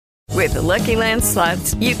With the Lucky Land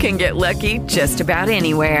Slots, you can get lucky just about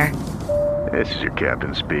anywhere. This is your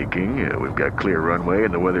captain speaking. We've got clear runway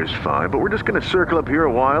and the weather's fine, but we're just going to circle up here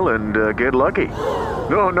a while and get lucky.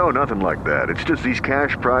 No, nothing like that. It's just these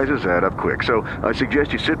cash prizes add up quick. So I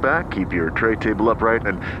suggest you sit back, keep your tray table upright,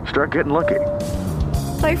 and start getting lucky.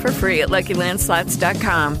 Play for free at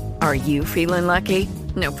LuckyLandSlots.com. Are you feeling lucky?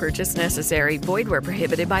 No purchase necessary. Void where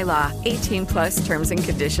prohibited by law. 18 plus terms and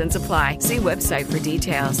conditions apply. See website for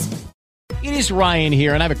details. It is Ryan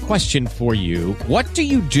here, and I have a question for you. What do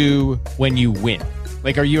you do when you win?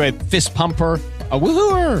 Like, are you a fist pumper, a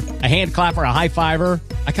woo-hooer, a hand clapper, a high-fiver?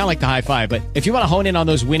 I kind of like the high-five, but if you want to hone in on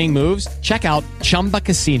those winning moves, check out Chumba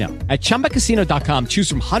Casino. At ChumbaCasino.com, choose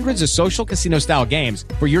from hundreds of social casino-style games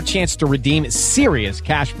for your chance to redeem serious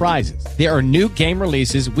cash prizes. There are new game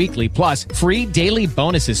releases weekly, plus free daily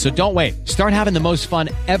bonuses, so don't wait. Start having the most fun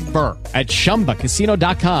ever at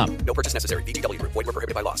ChumbaCasino.com. No purchase necessary. VGW Group. Void where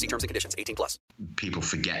prohibited by law. See terms and conditions. 18 plus. People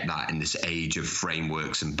forget that in this age of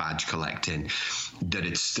frameworks and badge collecting, that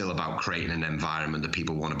it's still about creating an environment that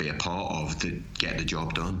people want to be a part of to get the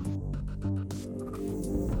job done.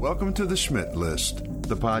 Welcome to the Schmidt List,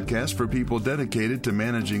 the podcast for people dedicated to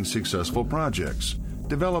managing successful projects,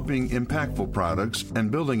 developing impactful products,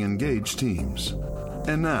 and building engaged teams.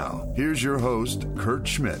 And now, here's your host, Kurt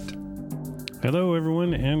Schmidt. Hello,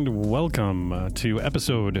 everyone, and welcome to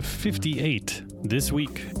episode 58. This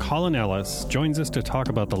week, Colin Ellis joins us to talk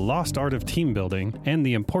about the lost art of team building and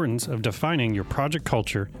the importance of defining your project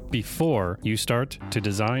culture before you start to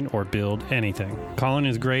design or build anything. Colin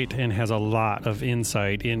is great and has a lot of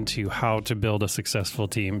insight into how to build a successful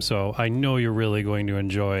team, so I know you're really going to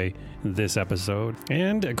enjoy this episode.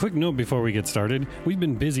 And a quick note before we get started, we've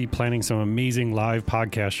been busy planning some amazing live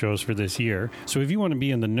podcast shows for this year, so if you want to be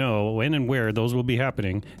in the know when and where those will be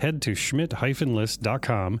happening, head to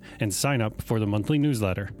schmidt-list.com and sign up for the monthly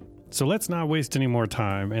newsletter. So let's not waste any more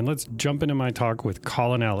time, and let's jump into my talk with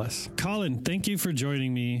Colin Ellis. Colin, thank you for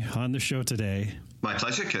joining me on the show today. My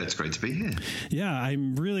pleasure, Kurt. It's great to be here. Yeah,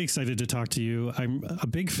 I'm really excited to talk to you. I'm a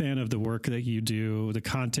big fan of the work that you do, the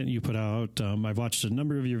content you put out. I've watched a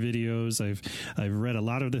number of your videos. I've read a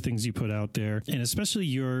lot of the things you put out there, and especially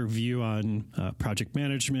your view on project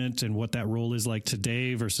management and what that role is like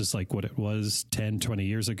today versus like what it was 10, 20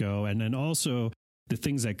 years ago. And then also the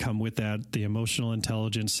things that come with that, the emotional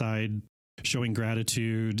intelligence side, showing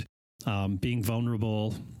gratitude, being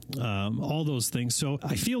vulnerable, all those things. So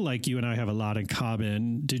I feel like you and I have a lot in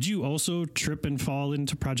common. Did you also trip and fall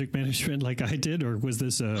into project management like I did, or was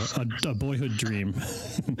this a boyhood dream?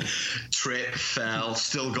 Trip, fell,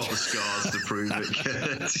 still got the scars to prove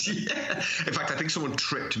it. Yeah. In fact, I think someone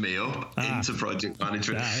tripped me up into project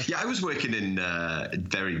management. Yeah, I was working in,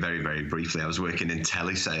 very, very, very briefly, I was working in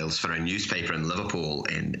telesales for a newspaper in Liverpool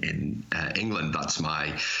in England. That's my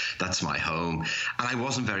home. And I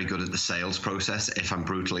wasn't very good at the sales process, if I'm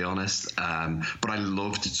brutally honest. But I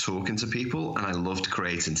loved talking to people and I loved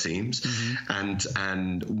creating teams. Mm-hmm.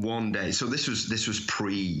 And one day, so this was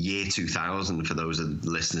pre-year 2000 for those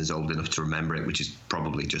listeners old enough to remember it, which is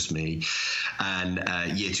probably just me. And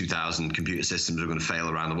year 2000, computer systems were going to fail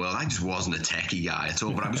around the world. I just wasn't a techie guy at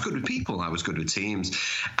all, but I was good with people. I was good with teams.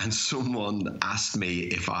 And someone asked me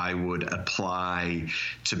if I would apply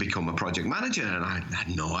to become a project manager. And I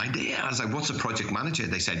had no idea. I was like, what's a project manager?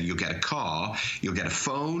 They said, you'll get a car, you'll get a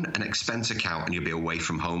phone, an expense account, and you'll be away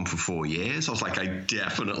from home for 4 years. I was like, I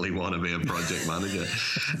definitely want to be a project manager.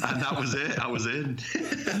 And that was it. I was in.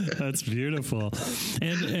 That's beautiful.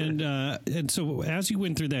 And so as you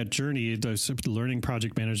went through that journey, learning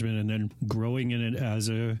project management and then growing in it as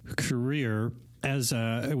a career, as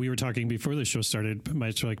we were talking before the show started,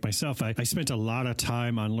 much like myself, I spent a lot of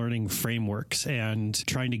time on learning frameworks and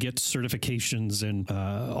trying to get certifications and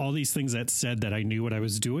all these things that said that I knew what I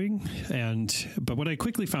was doing. But what I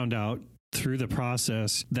quickly found out through the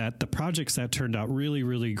process, that the projects that turned out really,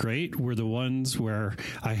 really great were the ones where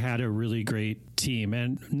I had a really great team.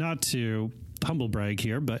 And not to humble brag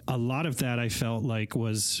here, but a lot of that I felt like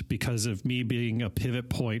was because of me being a pivot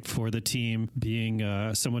point for the team, being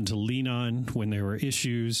someone to lean on when there were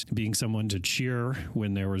issues, being someone to cheer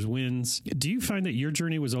when there was wins. Do you find that your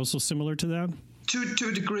journey was also similar to that? To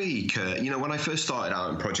a degree, Kurt. You know, when I first started out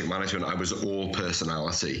in project management, I was all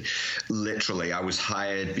personality. Literally, I was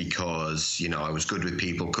hired because, you know, I was good with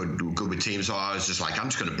people, good with teams. So I was just like, I'm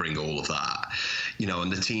just going to bring all of that.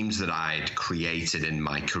 and the teams that I'd created in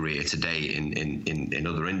my career to date in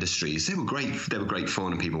other industries, they were great. They were great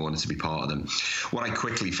fun, and people wanted to be part of them. What I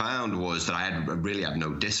quickly found was that I really had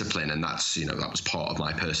no discipline, and that's, that was part of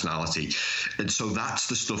my personality. And so that's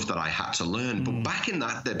the stuff that I had to learn. But back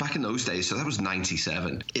in those days, so that was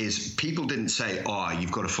 97, is people didn't say, oh,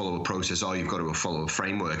 you've got to follow a process, or you've got to follow a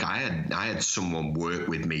framework. I had someone work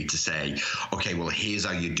with me to say, okay, well, here's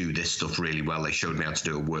how you do this stuff really well. They showed me how to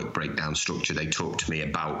do a work breakdown structure. They talked to me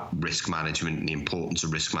about risk management and the importance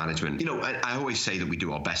of risk management. I always say that we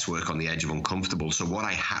do our best work on the edge of uncomfortable. So what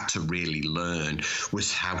I had to really learn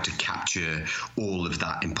was how to capture all of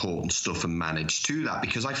that important stuff and manage to that,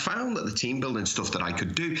 because I found that the team building stuff that I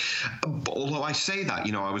could do, although I say that,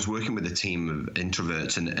 I was working with a team of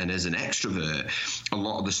introverts, and as an extrovert, a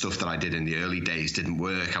lot of the stuff that I did in the early days didn't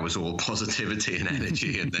work. I was all positivity and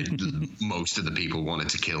energy, and most of the people wanted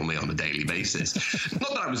to kill me on a daily basis.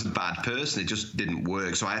 Not that I was a bad person, it just didn't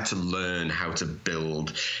work. So I had to learn how to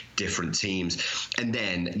build different teams. And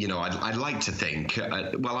then, I'd like to think,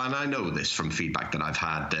 and I know this from feedback that I've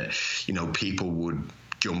had, that, people would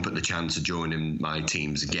jump at the chance of joining my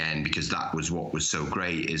teams again, because that was what was so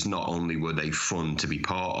great, is not only were they fun to be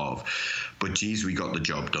part of, but geez, we got the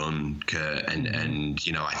job done, Kurt. And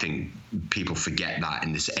I think people forget that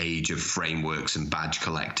in this age of frameworks and badge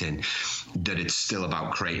collecting, that it's still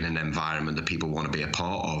about creating an environment that people want to be a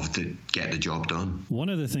part of to get the job done. One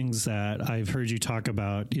of the things that I've heard you talk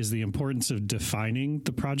about is the importance of defining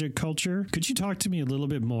the project culture. Could you talk to me a little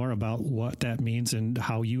bit more about what that means and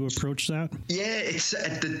how you approach that? Yeah, it's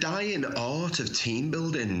the dying art of team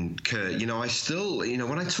building, Kurt. I still,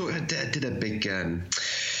 when I did a big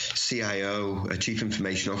CIO, a Chief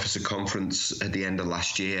Information Officer conference at the end of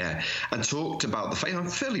last year, and talked about the fact, I'm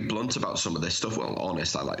fairly blunt about some of this stuff, well,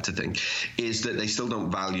 honest, I like to think, is that they still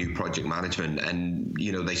don't value project management. And,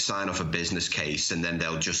 they sign off a business case, and then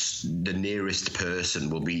the nearest person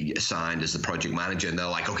will be assigned as the project manager, and they're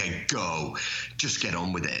like, okay, go, just get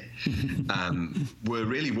on with it. Where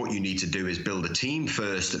really what you need to do is build a team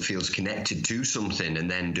first that feels connected to something, and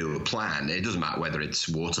then do a plan. It doesn't matter whether it's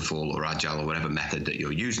waterfall or agile or whatever method that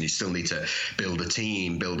you're using. You still need to build a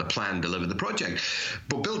team, build a plan, deliver the project.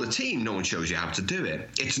 But build a team, no one shows you how to do it.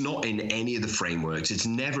 It's not in any of the frameworks. It's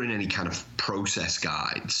never in any kind of process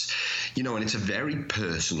guides, and it's a very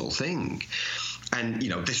personal thing. And,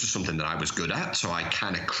 this was something that I was good at. So I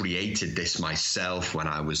kind of created this myself when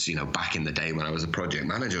I was, back in the day when I was a project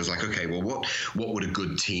manager. I was like, okay, well, what would a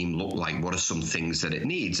good team look like? What are some things that it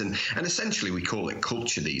needs? And essentially we call it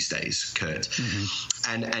culture these days, Kurt.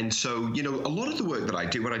 Mm-hmm. And so, a lot of the work that I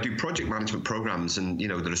do, when I do project management programs, and,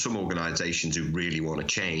 there are some organizations who really want to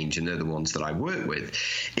change, and they're the ones that I work with,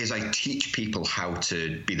 is I teach people how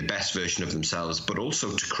to be the best version of themselves, but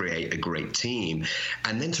also to create a great team,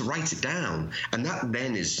 and then to write it down. And that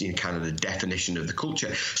then is kind of the definition of the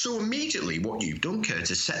culture. So immediately what you've done, Kurt,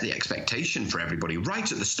 is set the expectation for everybody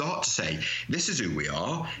right at the start to say, this is who we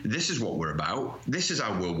are, this is what we're about, this is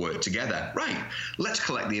how we'll work together. Right, let's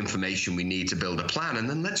collect the information we need to build a plan, and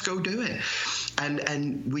then let's go do it.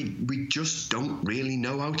 And we just don't really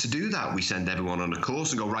know how to do that. We send everyone on a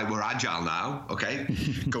course and go, right, we're agile now, okay,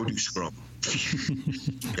 go do Scrum.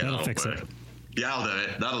 That'll fix it. Yeah,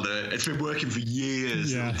 That'll do it. It's been working for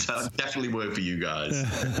years. Yeah. It'll definitely work for you guys.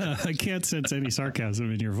 I can't sense any sarcasm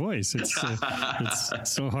in your voice. It's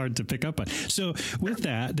so hard to pick up on. So with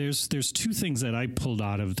that, there's two things that I pulled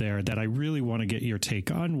out of there that I really want to get your take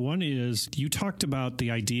on. One is you talked about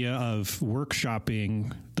the idea of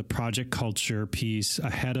workshopping the project culture piece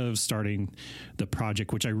ahead of starting the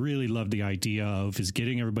project, which I really love the idea of, is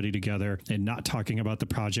getting everybody together and not talking about the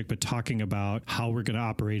project, but talking about how we're going to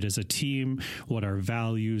operate as a team, what our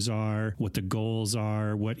values are, what the goals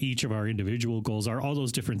are, what each of our individual goals are, all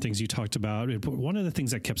those different things you talked about. One of the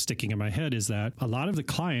things that kept sticking in my head is that a lot of the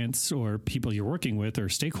clients or people you're working with or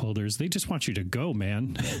stakeholders, they just want you to go,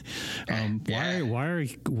 man.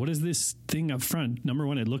 What is this thing up front? Number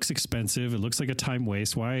one, it looks expensive. It looks like a time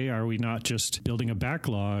waste. Why are we not just building a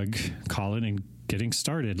backlog, Colin, and getting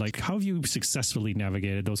started? Like, how have you successfully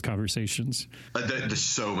navigated those conversations? There's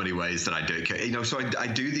so many ways that I do it. So I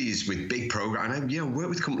do these with big programs. And I work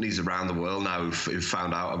with companies around the world now who've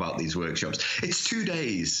found out about these workshops. It's 2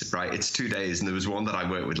 days, right? It's 2 days. And there was one that I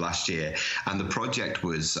worked with last year. And the project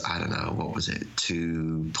was, I don't know, what was it?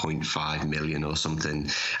 2.5 million or something.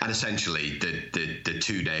 And essentially the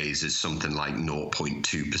 2 days is something like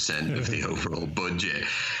 0.2% of the overall budget.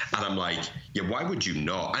 And I'm like, yeah, why would you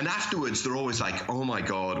not? And afterwards, they're always like, like, oh my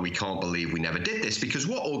God, we can't believe we never did this. Because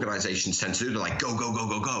what organizations tend to do, they're like, go, go, go,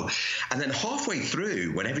 go, go. And then halfway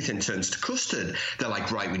through, when everything turns to custard, they're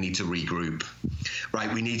like, right, we need to regroup.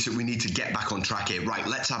 Right, we need to get back on track here. Right,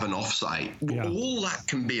 let's have an offsite. Yeah. All that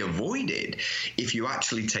can be avoided if you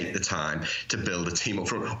actually take the time to build a team up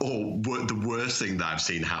front. Or the worst thing that I've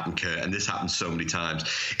seen happen, Kurt, and this happens so many times,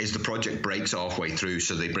 is the project breaks halfway through,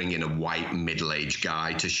 so they bring in a white middle-aged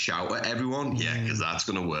guy to shout at everyone. Yeah, because that's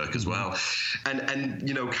going to work as well. And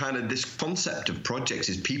you know, kind of this concept of projects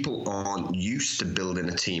is people aren't used to building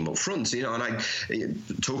a team up front. You know, and I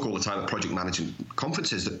talk all the time at project management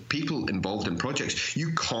conferences that people involved in projects,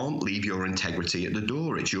 you can't leave your integrity at the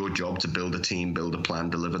door. It's your job to build a team, build a plan,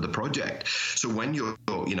 deliver the project. So when you're,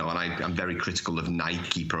 you know, and I'm very critical of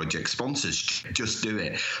Nike project sponsors, just do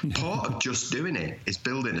it. Part of just doing it is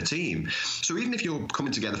building a team. So even if you're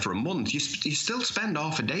coming together for a month, you still spend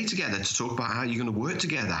half a day together to talk about how you're going to work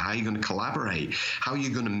together, how you're going to collaborate, how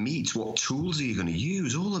you're going to meet, what tools are you going to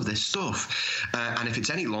use, all of this stuff. And if it's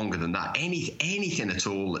any longer than that, anything at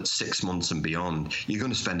all that's 6 months and beyond, you're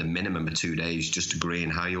going to spend a minimum of 2 days just agreeing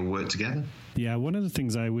how you'll work together. Yeah, one of the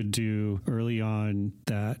things I would do early on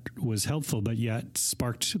that was helpful, but yet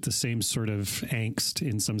sparked the same sort of angst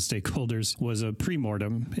in some stakeholders, was a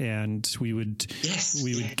pre-mortem. And we would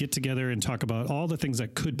get together and talk about all the things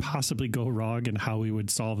that could possibly go wrong and how we would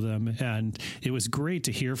solve them. And it was great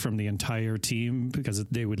to hear from the entire team because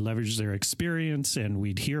they would leverage their experience, and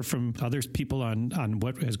we'd hear from other people on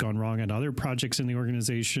what has gone wrong on other projects in the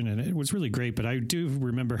organization. And it was really great. But I do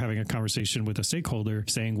remember having a conversation with a stakeholder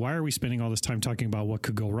saying, why are we spending all this time talking about what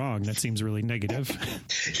could go wrong? That seems really negative.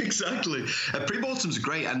 Exactly. Pre-mortem's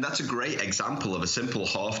great, and that's a great example of a simple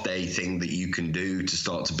half-day thing that you can do to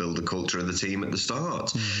start to build the culture of the team at the start.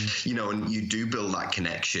 Mm-hmm. You know, and you do build that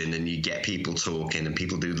connection, and you get people talking, and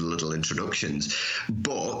people do the little introductions.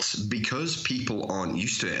 But because people aren't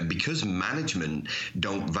used to it, and because management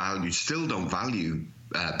still don't value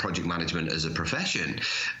project management as a profession,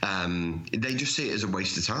 they just see it as a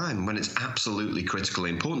waste of time when it's absolutely critically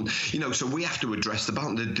important. You know, so we have to address the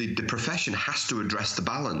balance. The profession has to address the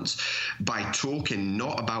balance by talking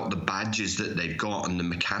not about the badges that they've got and the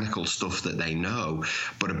mechanical stuff that they know,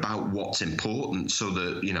 but about what's important, so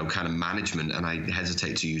that, you know, kind of management, and I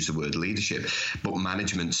hesitate to use the word leadership, but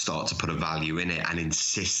management start to put a value in it and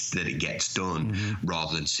insist that it gets done,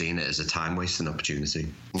 rather than seeing it as a time wasting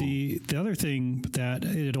opportunity. The other thing that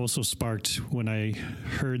it also sparked when I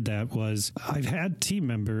heard that was, I've had team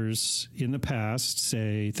members in the past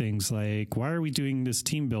say things like, why are we doing this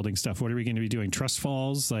team building stuff? What are we going to be doing? Trust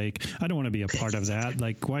falls? Like, I don't want to be a part of that.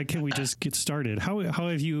 Like, why can't we just get started? How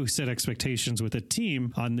have you set expectations with a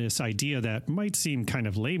team on this idea that might seem kind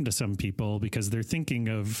of lame to some people because they're thinking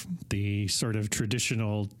of the sort of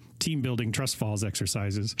traditional team building trust falls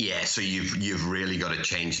exercises? Yeah, so you've really got to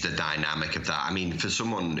change the dynamic of that. I mean, for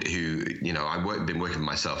someone who, you know, I've been working with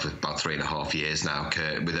myself for about 3.5 years now,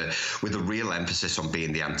 Kurt, with a real emphasis on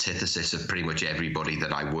being the antithesis of pretty much everybody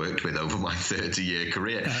that I worked with over my 30-year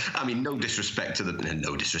career. I mean, no disrespect.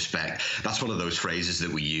 That's one of those phrases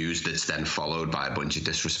that we use that's then followed by a bunch of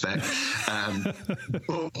disrespect.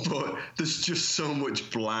 But there's just so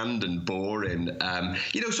much bland and boring.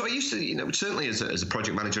 You know, so I used to, you know, certainly as a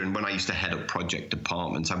project manager, and when I used to head up project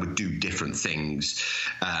departments, I would do different things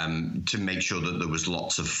to make sure that there was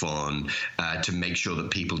lots of fun, to make sure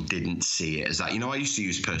that people didn't see it as that. You know, I used to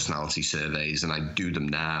use personality surveys, and I do them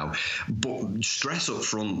now, but stress up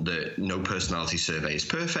front that no personality survey is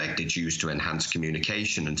perfect. It's used to enhance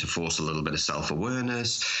communication and to force a little bit of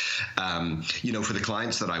self-awareness. You know, for the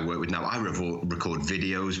clients that I work with now, I record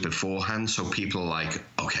videos beforehand, so people are like,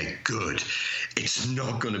 okay, good. It's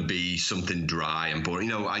not going to be something dry and boring.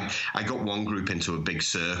 You know, I got one group into a big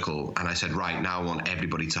circle, and I said, right, now I want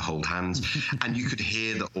everybody to hold hands. And you could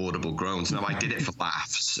hear the audible groans. Now, I did it for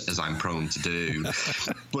laughs, as I'm prone to do,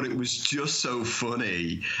 but it was just so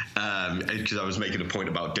funny because I was making a point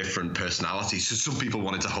about different personalities. So some people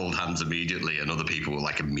wanted to hold hands immediately, and other people were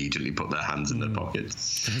like immediately put their hands in their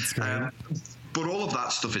pockets. That's great. But all of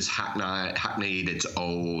that stuff is hackneyed, it's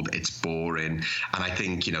old, it's boring. And I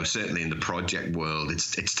think, you know, certainly in the project world,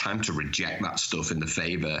 it's time to reject that stuff in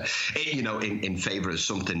favor of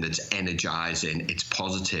something that's energizing, it's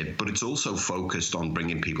positive, but it's also focused on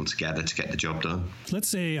bringing people together to get the job done. Let's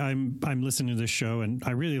say I'm listening to this show, and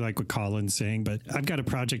I really like what Colin's saying, but I've got a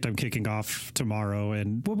project I'm kicking off tomorrow.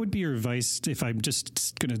 And what would be your advice if I'm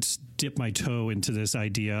just going to dip my toe into this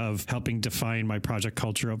idea of helping define my project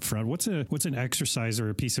culture up front? What's an exercise or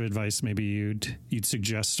a piece of advice maybe you'd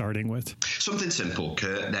suggest starting with? Something simple,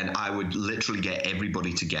 Kurt. Then I would literally get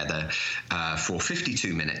everybody together for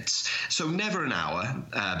 52 minutes. So never an hour,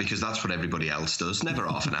 because that's what everybody else does. Never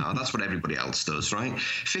half an hour. That's what everybody else does, right?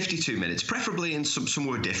 52 minutes, preferably in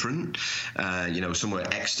somewhere different, somewhere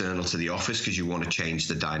external to the office, because you want to change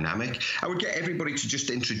the dynamic. I would get everybody to just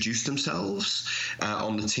introduce themselves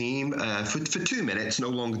on the team for 2 minutes, no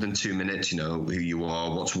longer than 2 minutes, who you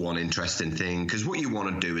are, what's one interesting thing, because what you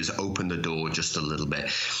want to do is open the door just a little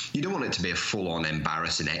bit. You don't want it to be a full-on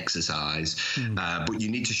embarrassing exercise, but you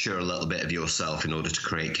need to share a little bit of yourself in order to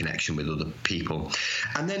create connection with other people.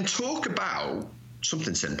 And then talk about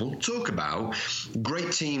something simple. Talk about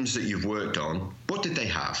great teams that you've worked on. What did they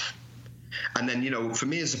have? And then, for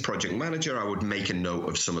me as a project manager, I would make a note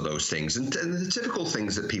of some of those things. And the typical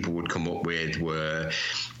things that people would come up with were,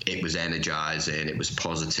 it was energizing, it was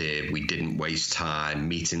positive, we didn't waste time,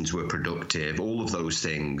 meetings were productive, all of those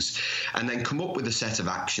things. And then come up with a set of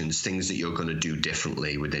actions, things that you're going to do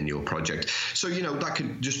differently within your project. So, that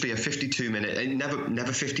could just be a 52-minute,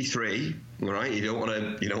 never 53, right? You don't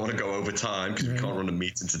want to go over time, because we can't run a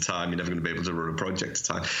meeting to time. You're never going to be able to run a project to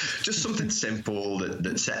time. Just something simple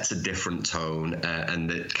that sets a different tone and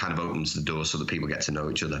that kind of opens the door so that people get to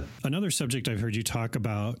know each other. Another subject I've heard you talk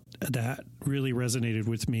about that really resonated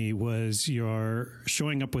with me was your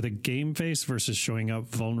showing up with a game face versus showing up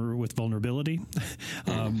with vulnerability.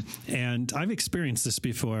 And I've experienced this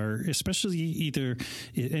before, especially either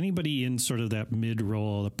anybody in sort of that mid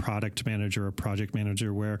role, a product manager or project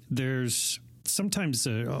manager, where there's sometimes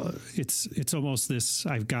it's almost this,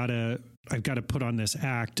 I've got to put on this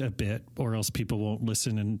act a bit, or else people won't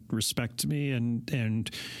listen and respect me. And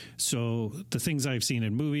so the things I've seen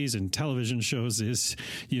in movies and television shows is,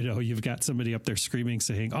 you've got somebody up there screaming,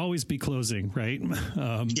 saying, always be closing, right?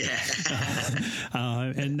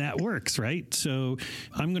 And that works, right? So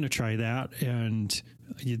I'm going to try that. And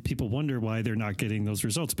people wonder why they're not getting those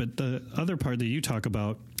results. But the other part that you talk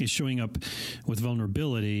about is showing up with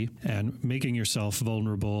vulnerability and making yourself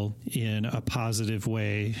vulnerable in a positive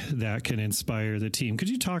way that can inspire the team. Could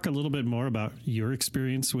you talk a little bit more about your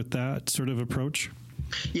experience with that sort of approach?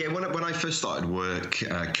 Yeah, when I first started work,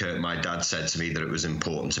 Kurt, my dad said to me that it was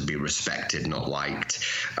important to be respected, not liked.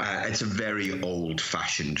 It's a very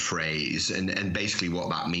old-fashioned phrase, and basically what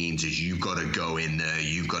that means is you've got to go in there,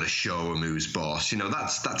 you've got to show them who's boss.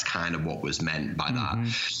 That's kind of what was meant by that.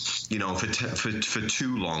 For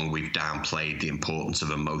too long, we've downplayed the importance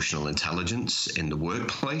of emotional intelligence in the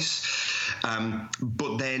workplace.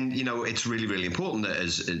 But then, it's really, really important that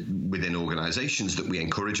within organizations that we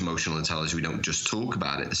encourage emotional intelligence. We don't just talk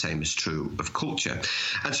about it. The same is true of culture.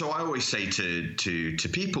 And so I always say to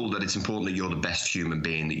people that it's important that you're the best human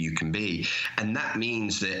being that you can be. And that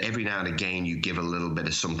means that every now and again you give a little bit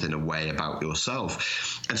of something away about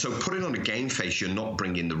yourself. And so putting on a game face, you're not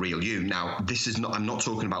bringing the real you. Now, I'm not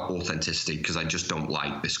talking about authenticity, because I just don't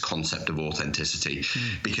like this concept of authenticity,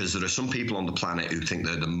 because there are some people on the planet who think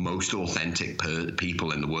they're the most authentic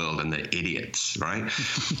people in the world, and they're idiots, right?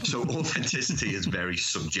 So authenticity is very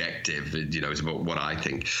subjective. It's about what I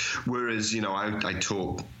think. Whereas, I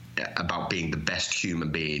talk about being the best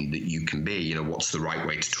human being that you can be. What's the right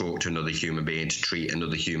way to talk to another human being, to treat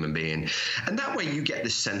another human being. And that way you get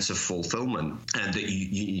this sense of fulfillment, and that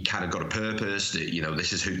you kind of got a purpose, that,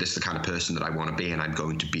 this is the kind of person that I want to be, and I'm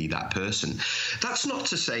going to be that person. That's not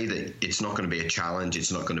to say that it's not going to be a challenge.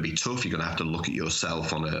 It's not going to be tough. You're going to have to look at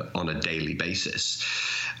yourself on a daily basis,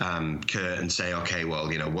 Kurt, and say, okay,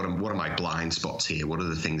 well, what are my blind spots here? What are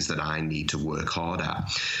the things that I need to work hard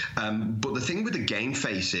at? But the thing with the game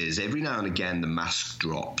face is every now and again the mask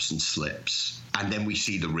drops and slips, and then we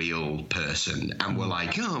see the real person, and we're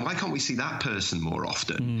like, why can't we see that person more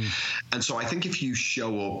often? And so I think if you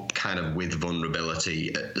show up kind of with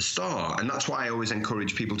vulnerability at the start, and that's why I always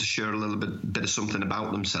encourage people to share a little bit of something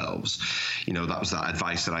about themselves. That was that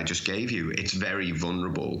advice that I just gave you. It's very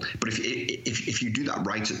vulnerable. But if you do that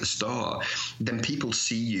right at the start, then people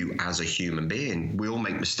see you as a human being. We all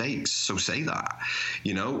make mistakes, so say that.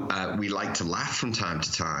 We like to laugh from time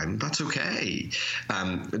to time. That's okay.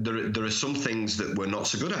 There are some things that we're not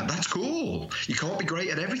so good at. That's cool. You can't be great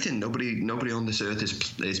at everything. Nobody on this earth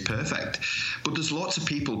is perfect. But there's lots of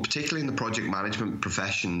people, particularly in the project management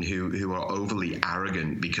profession, who are overly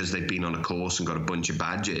arrogant because they've been on a course and got a bunch of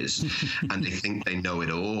badges and they think they know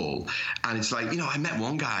it all. And it's like, I met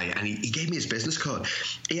one guy and he gave me his business card.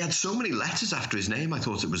 He had so many letters after his name, I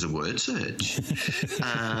thought it was a word search.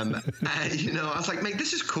 And, I was like, mate,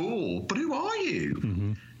 this is cool, but who are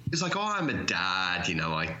you? He's like, oh, I'm a dad, you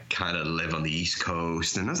know, I kind of live on the East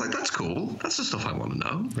Coast. And I was like, that's cool. That's the stuff I want to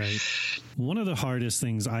know. Right. One of the hardest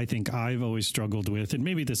things I think I've always struggled with, and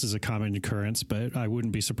maybe this is a common occurrence, but I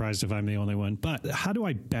wouldn't be surprised if I'm the only one, but how do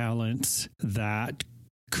I balance that,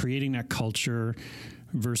 creating that culture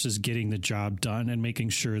versus getting the job done and making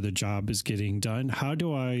sure the job is getting done? How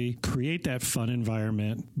do I create that fun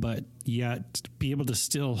environment, but yet be able to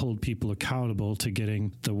still hold people accountable to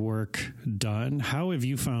getting the work done? How have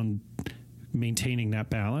you found maintaining that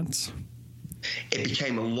balance? It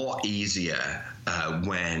became a lot easier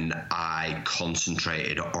when I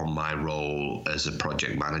concentrated on my role as a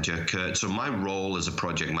project manager, Kurt. So my role as a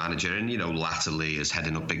project manager, and, you know, latterly as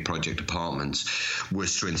heading up big project departments,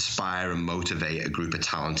 was to inspire and motivate a group of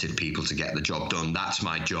talented people to get the job done. That's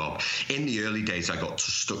my job. In the early days, I got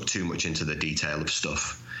stuck too much into the detail of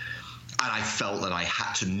stuff. And I felt that I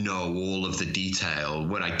had to know all of the detail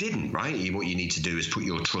when I didn't, right? What you need to do is put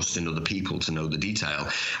your trust in other people to know the detail.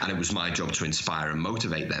 And it was my job to inspire and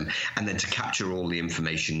motivate them, and then to capture all the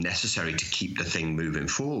information necessary to keep the thing moving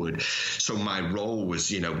forward. So my role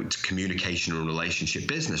was, you know, communication and relationship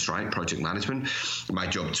business, right? Project management. My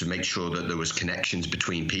job to make sure that there was connections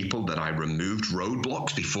between people, that I removed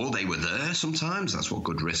roadblocks before they were there sometimes. That's what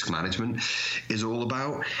good risk management is all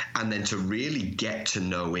about. And then to really get to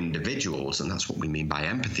know individuals. And that's what we mean by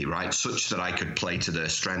empathy, right? Such that I could play to their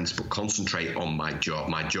strengths, but concentrate on my job.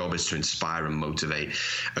 My job is to inspire and motivate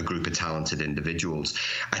a group of talented individuals.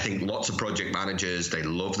 I think lots of project managers, they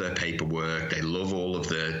love their paperwork. They love all of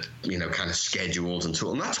the, you know, kind of schedules and so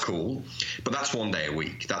on. And that's cool, but that's one day a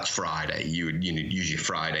week. That's Friday. You use your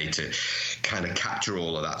Friday to kind of capture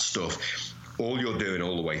all of that stuff. All you're doing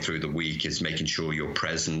all the way through the week is making sure you're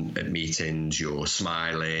present at meetings, you're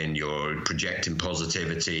smiling, you're projecting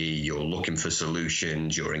positivity, you're looking for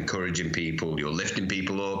solutions, you're encouraging people, you're lifting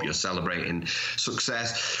people up, you're celebrating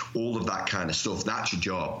success, all of that kind of stuff. That's your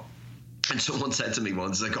job. And someone said to me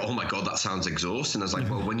once, like, oh my God, that sounds exhausting. I was like,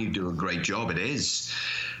 well, when you do a great job, it is.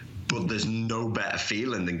 But there's no better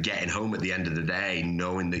feeling than getting home at the end of the day,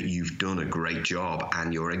 knowing that you've done a great job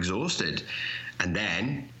and you're exhausted. And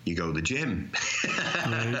then you go to the gym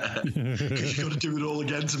because you got to do it all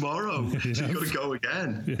again tomorrow. So you got to go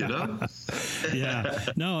again, you know? Yeah.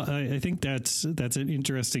 No, I think that's an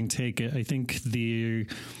interesting take. I think the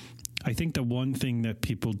one thing that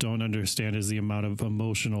people don't understand is the amount of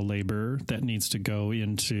emotional labor that needs to go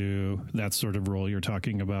into that sort of role you're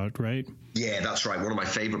talking about, right? Yeah, that's right. One of my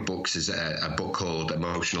favorite books is a book called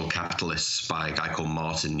Emotional Capitalists by a guy called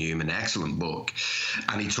Martin Newman. Excellent book.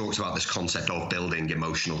 And he talks about this concept of building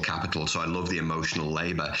emotional capital. So I love the emotional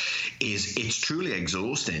labor. It's truly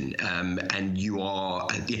exhausting. And you are,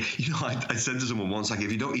 you know, I said to someone once, like, if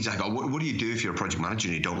you don't, he's like, oh, what do you do if you're a project manager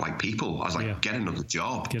and you don't like people? I was like, get another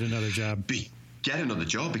job. Get another job. Get another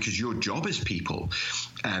job, because your job is people.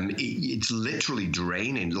 It's literally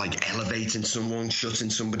draining, like elevating someone, shutting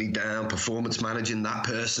somebody down, performance managing that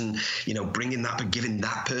person, you know, bringing that, giving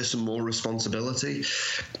that person more responsibility.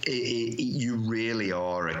 You really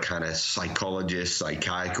are a kind of psychologist,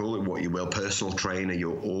 psychiatrist, call it what you will, personal trainer,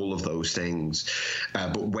 you're all of those things.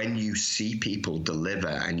 But when you see people deliver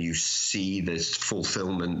and you see this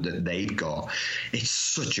fulfillment that they've got, it's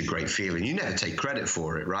such a great feeling. You never take credit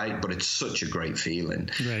for it, right? But it's such a great feeling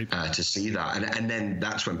to see that. And then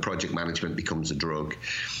that's when project management becomes a drug.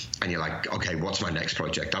 And you're like, okay, what's my next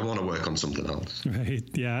project? I want to work on something else. Right.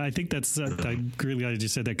 Yeah, I think that's, I'm really glad you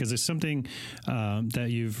said that, because there's something that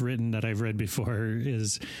you've written that I've read before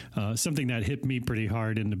is something that hit me pretty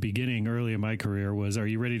hard in the beginning, early in my career, was, are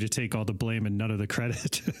you ready to take all the blame and none of the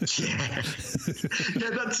credit? Yeah,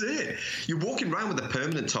 that's it. You're walking around with a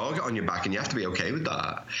permanent target on your back, and you have to be okay with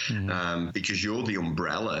that, because you're the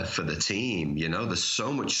umbrella for the team. You know, there's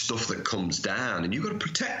so much stuff that comes down, and you've got to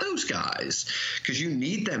protect those guys because you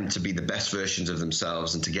need them to be the best versions of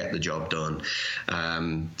themselves and to get the job done.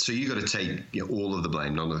 So you got to take, you know, all of the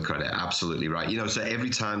blame, none of the credit. Absolutely right. You know, so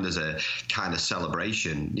every time there's a kind of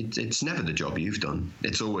celebration, it's never the job you've done.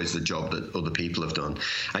 It's always the job that other people have done.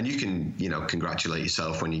 And you can, you know, congratulate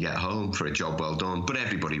yourself when you get home for a job well done. But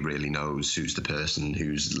everybody really knows who's the person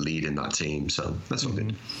who's leading that team. So that's all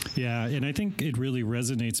good. Yeah, and I think it really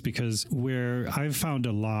resonates, because where I've found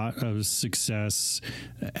a lot of success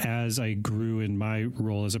as I grew in my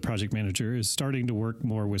role as a project manager is starting to work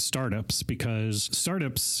more with startups, because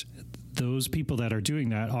startups, those people that are doing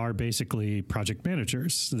that are basically project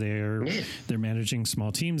managers. They're managing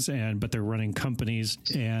small teams, but they're running companies.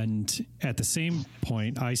 And at the same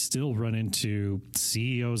point, I still run into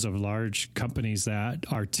CEOs of large companies that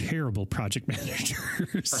are terrible project managers.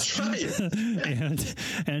 That's right.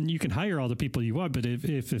 and you can hire all the people you want, but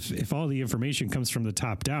if all the information comes from the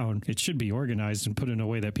top down, it should be organized and put in a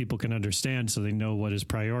way that people can understand so they know what is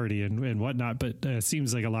priority and whatnot. But it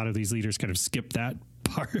seems like a lot of these leaders kind of skip that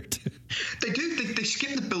part. They do. They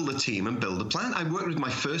skip the build a team and build a plan. I worked with my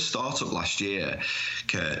first startup last year,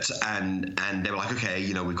 Kurt, and they were like, okay,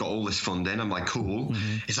 we've got all this funding. I'm like, cool.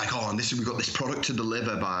 Mm-hmm. It's like, and we've got this product to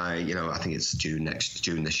deliver by, I think it's June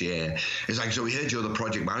this year. It's like, so we heard you're the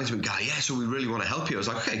project management guy. Yeah, so we really want to help you. I was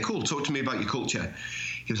like, okay, cool. Talk to me about your culture.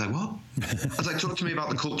 He was like, what? I was like, talk to me about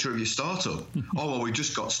the culture of your startup. Oh, well, we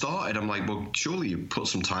just got started. I'm like, well, surely you put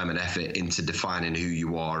some time and effort into defining who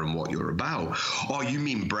you are and what you're about. Oh, you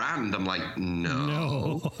mean brand? I'm like,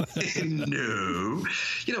 no. No.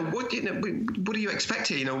 What do you expect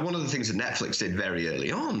here? One of the things that Netflix did very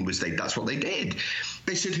early on was that's what they did.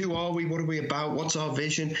 They said, who are we? What are we about? What's our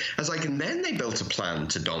vision? I was like, and then they built a plan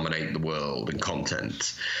to dominate the world and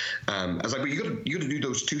content. I was like, well, you got to do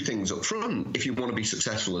those two things up front if you want to be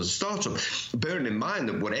successful as a startup, bearing in mind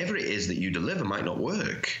that whatever it is that you deliver might not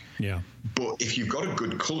work. Yeah. But if you've got a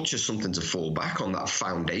good culture, something to fall back on, that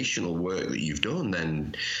foundational work that you've done,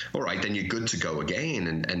 then all right, then you're good to go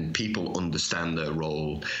again, and people understand their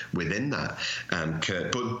role within that.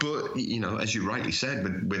 But as you rightly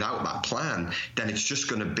said, without that plan, then it's just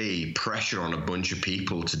going to be pressure on a bunch of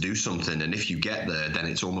people to do something, and if you get there, then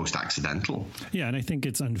it's almost accidental. Yeah, and I think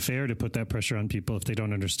it's unfair to put that pressure on people if they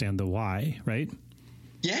don't understand the why, right?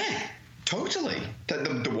 Yeah. Totally.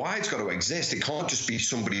 The why's got to exist. It can't just be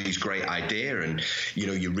somebody's great idea and,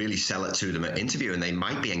 you really sell it to them at interview and they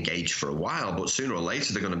might be engaged for a while, but sooner or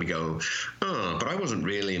later they're going to go, but I wasn't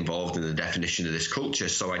really involved in the definition of this culture,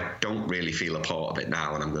 so I don't really feel a part of it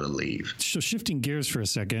now and I'm going to leave. So shifting gears for a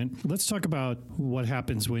second, let's talk about what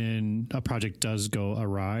happens when a project does go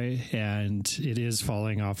awry and it is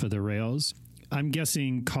falling off of the rails. I'm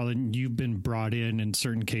guessing, Colin, you've been brought in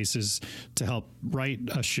certain cases to help right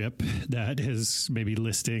a ship that is maybe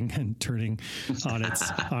listing and turning on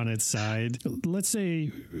its side. Let's say,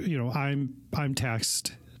 I'm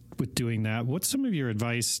tasked with doing that. What's some of your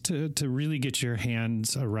advice to really get your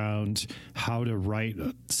hands around how to right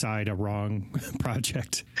side a wrong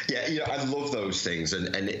project? Yeah, I love those things.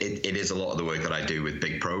 And it is a lot of the work that I do with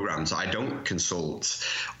big programs. I don't consult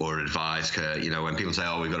or advise, when people say,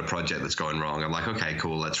 we've got a project that's going wrong. I'm like, okay,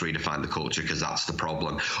 cool, let's redefine the culture because that's the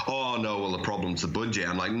problem. Oh, no, well, the problem's the budget.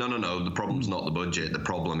 I'm like, no, the problem's not the budget. The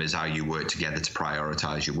problem is how you work together to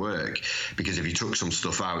prioritize your work. Because if you took some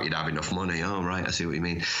stuff out, you'd have enough money. Oh, right, I see what you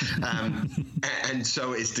mean. And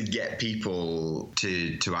so it's to get people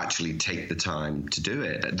to actually take the time to do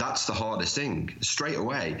it. That's the hardest thing straight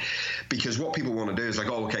away, because what people want to do is like,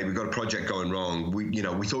 okay, we've got a project going wrong. We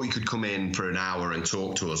thought you could come in for an hour and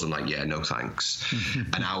talk to us. I'm like, yeah, no thanks.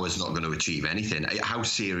 An hour's not going to achieve anything. How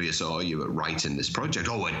serious are you at writing this project?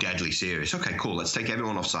 Oh, we're deadly serious. Okay, cool. Let's take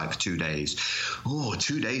everyone off site for 2 days. Oh,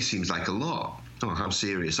 2 days seems like a lot. Oh, how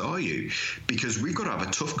serious are you? Because we've got to have a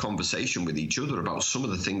tough conversation with each other about some of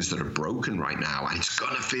the things that are broken right now, and it's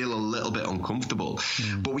going to feel a little bit uncomfortable.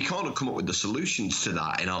 But we can't come up with the solutions to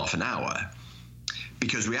that in half an hour,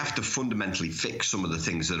 because we have to fundamentally fix some of the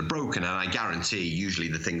things that are broken. And I guarantee usually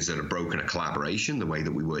the things that are broken are collaboration, the way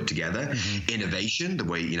that we work together, innovation, the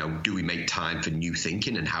way, do we make time for new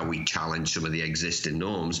thinking and how we challenge some of the existing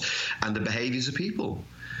norms, and the behaviors of people.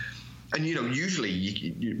 And,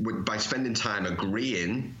 usually by spending time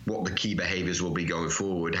agreeing what the key behaviors will be going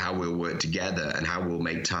forward, how we'll work together and how we'll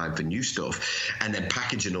make time for new stuff, and then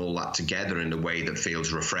packaging all that together in a way that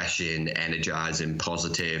feels refreshing, energizing,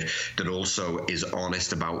 positive, that also is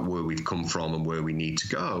honest about where we've come from and where we need to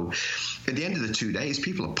go. At the end of the 2 days,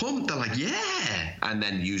 people are pumped. They're like, yeah. And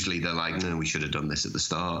then usually they're like, no, we should have done this at the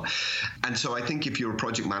start. And so I think if you're a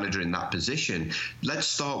project manager in that position, let's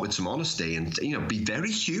start with some honesty and, be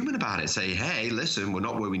very human about it. Say, hey, listen, we're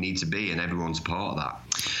not where we need to be, and everyone's part of that.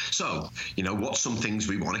 So, what's some things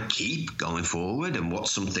we want to keep going forward, and what's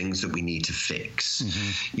some things that we need to fix?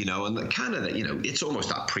 And the kind of it's almost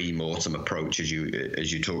that pre-mortem approach as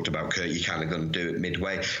you talked about, Kurt. You're kind of going to do it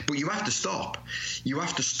midway, but you have to stop. You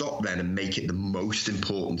have to stop then and make it the most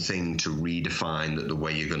important thing to redefine the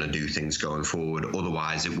way you're going to do things going forward.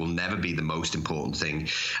 Otherwise, it will never be the most important thing,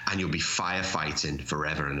 and you'll be firefighting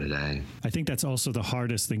forever and a day. I think that's also the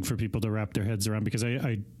hardest thing for people to wrap their heads around, because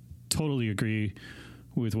I totally agree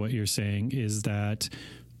with what you're saying, is that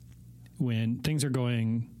when things are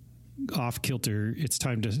going off kilter, it's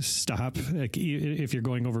time to stop. Like if you're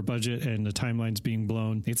going over budget and the timeline's being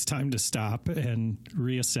blown, it's time to stop and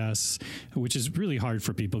reassess, which is really hard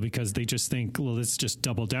for people because they just think, well, let's just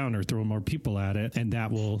double down or throw more people at it and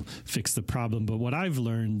that will fix the problem. But what I've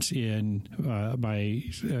learned in my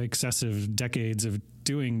excessive decades of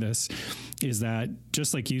doing this is that,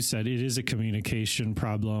 just like you said, it is a communication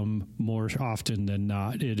problem more often than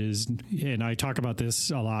not. It is, and I talk about this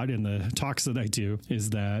a lot in the talks that I do, is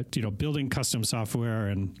that, you know, building custom software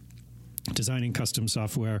and designing custom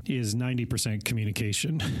software is 90%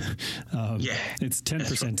 communication. It's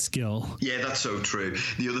 10% skill. Yeah, that's so true.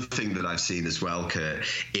 The other thing that I've seen as well, Kurt,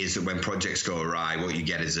 is that when projects go awry, what you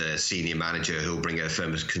get is a senior manager who'll bring a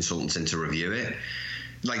firm of consultants in to review it.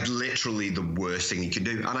 Like literally the worst thing you can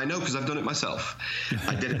do. And I know because I've done it myself.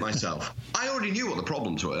 I did it myself. I already knew what the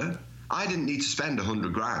problems were. I didn't need to spend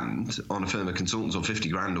 $100,000 on a firm of consultants or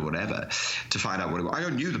 $50,000 or whatever to find out what it was. I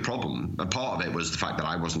knew the problem, and part of it was the fact that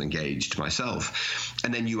I wasn't engaged myself.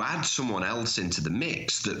 And then you add someone else into the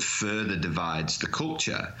mix that further divides the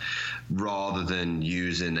culture, rather than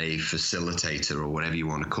using a facilitator or whatever you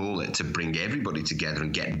want to call it to bring everybody together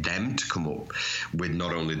and get them to come up with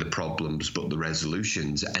not only the problems but the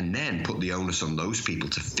resolutions, and then put the onus on those people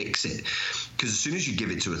to fix it. Because as soon as you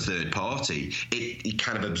give it to a third party, it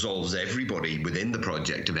kind of absolves everybody within the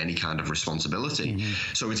project of any kind of responsibility.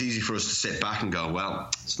 Mm-hmm. So it's easy for us to sit back and go, well,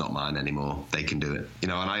 it's not mine anymore. They can do it. You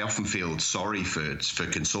know, and I often feel sorry for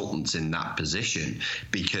consultants in that position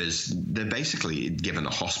because they're basically given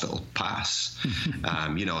a hospital pass.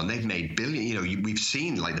 You know, and they've made billions. You know, we've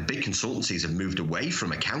seen like the big consultancies have moved away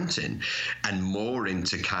from accounting and more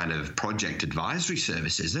into kind of project advisory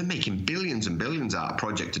services. They're making billions and billions out of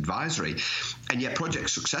project advisory, and yet project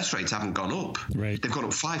success rates haven't gone up. Right. They've gone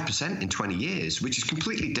up 5% in 20 years, which is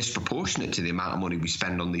completely disproportionate to the amount of money we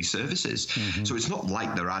spend on these services. Mm-hmm. So it's not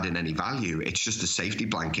like they're adding any value. It's just a safety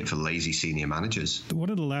blanket for lazy senior managers. One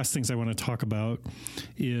of the last things I want to talk about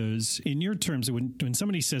is, in your terms, when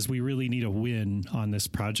somebody says we really need a win on this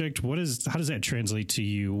project, how does that translate to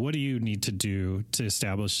you? What do you need to do to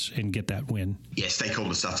establish and get that win? Yeah,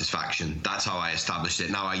 stakeholder satisfaction. That's how I established it.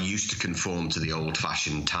 Now, I used to conform to the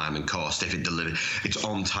old-fashioned time and cost. If it delivered, it's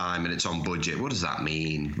on time and it's on budget. What does that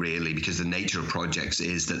mean, really? Because the nature of projects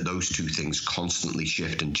is that those two things constantly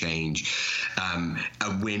shift and change.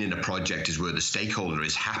 A win in a project is where the stakeholder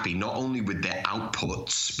is happy not only with their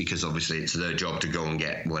outputs, because obviously it's their job to go and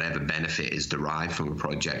get whatever benefit is derived from a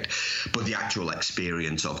project, but the actual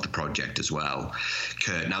experience of the project as well.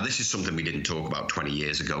 Kurt, now this is something we didn't talk about 20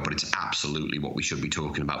 years ago, but it's absolutely what we should be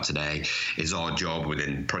talking about today. Is our job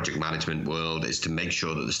within project management world is to make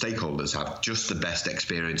sure that the stakeholders have just the best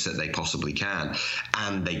experience that they possibly can,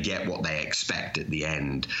 and they get what they expect at the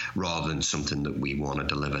end rather than something that we want to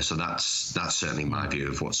deliver. So that's certainly my view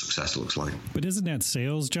of what success looks like. But isn't that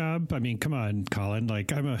sales job? I mean, come on, Colin.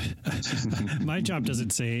 Like my job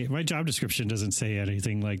description doesn't say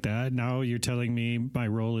anything like that. Now you're telling me my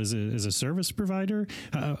role is a service provider.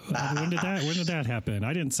 When did that happen?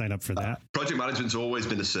 I didn't sign up for that. Project management's always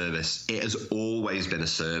been a service. It has always been a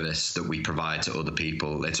service that we provide to other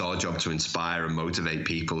people. It's our job to inspire and motivate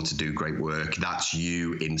people to do great work. That's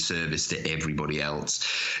you in service to everybody else.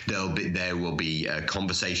 There will be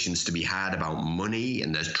conversations to be had about money,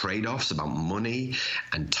 and there's trade-offs about money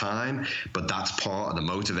and time, but that's part of the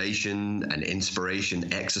motivation and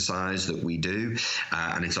inspiration exercise that we do,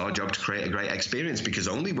 and it's our job to create a great experience, because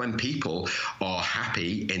only when people are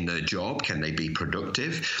happy in their job can they be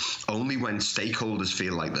productive. Only when stakeholders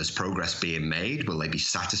feel like there's progress being made will they be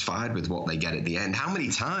satisfied with what they get at the end. How many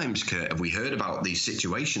times, Kurt, have we heard about these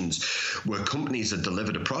situations where companies have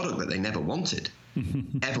delivered a product that they never wanted?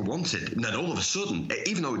 Ever wanted, and then all of a sudden,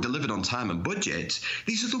 even though it delivered on time and budget,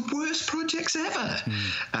 these are the worst projects ever.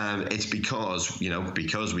 It's because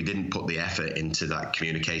we didn't put the effort into that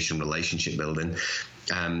communication, relationship building.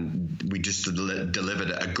 We just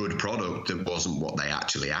delivered a good product that wasn't what they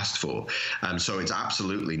actually asked for. So it's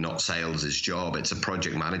absolutely not sales' job. It's a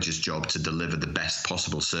project manager's job to deliver the best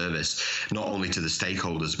possible service, not only to the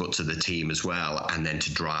stakeholders, but to the team as well, and then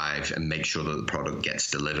to drive and make sure that the product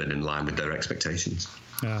gets delivered in line with their expectations.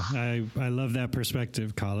 I love that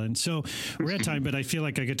perspective, Colin. So we're at time, but I feel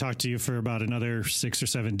like I could talk to you for about another 6 or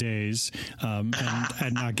 7 days and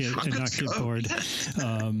not get bored.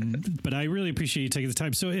 But I really appreciate you taking the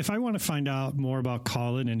time. So if I want to find out more about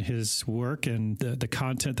Colin and his work and the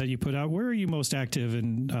content that you put out, where are you most active,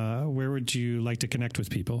 and where would you like to connect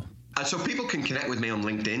with people? So people can connect with me on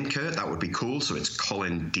LinkedIn, Kurt. That would be cool. So it's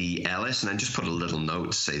Colin D. Ellis. And then just put a little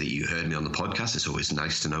note to say that you heard me on the podcast. It's always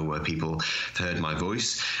nice to know where people have heard my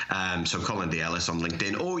voice. So Colin D. Ellis on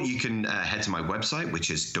LinkedIn. Or you can head to my website, which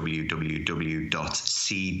is www.cde.xyz.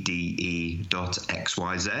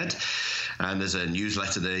 And there's a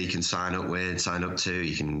newsletter there you can sign up to.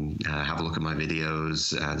 You can have a look at my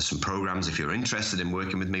videos. There's some programs if you're interested in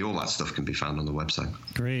working with me. All that stuff can be found on the website.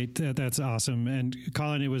 Great. That's awesome. And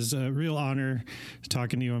Colin, it was a real honor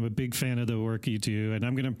talking to you. I'm a big fan of the work you do. And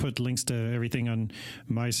I'm going to put links to everything on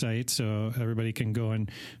my site so everybody can go and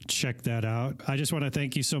check that out. I just want to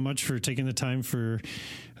thank you so much for taking the time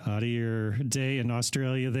out of your day in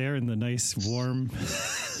Australia there in the nice warm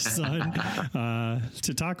sun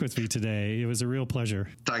to talk with me today. It was a real pleasure.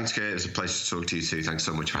 Thanks, Kurt. It was a pleasure to talk to you too. Thanks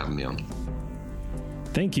so much for having me on.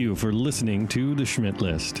 Thank you for listening to The Schmidt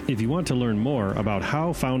List. If you want to learn more about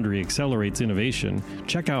how Foundry accelerates innovation,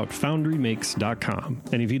 check out foundrymakes.com.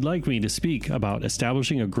 And if you'd like me to speak about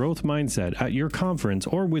establishing a growth mindset at your conference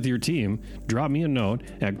or with your team, drop me a note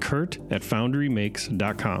at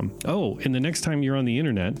kurt@foundrymakes.com. Oh, and the next time you're on the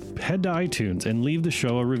internet, head to iTunes and leave the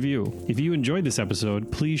show a review. If you enjoyed this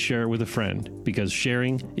episode, please share it with a friend, because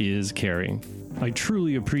sharing is caring. I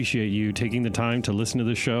truly appreciate you taking the time to listen to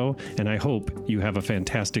the show, and I hope you have a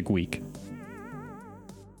fantastic week.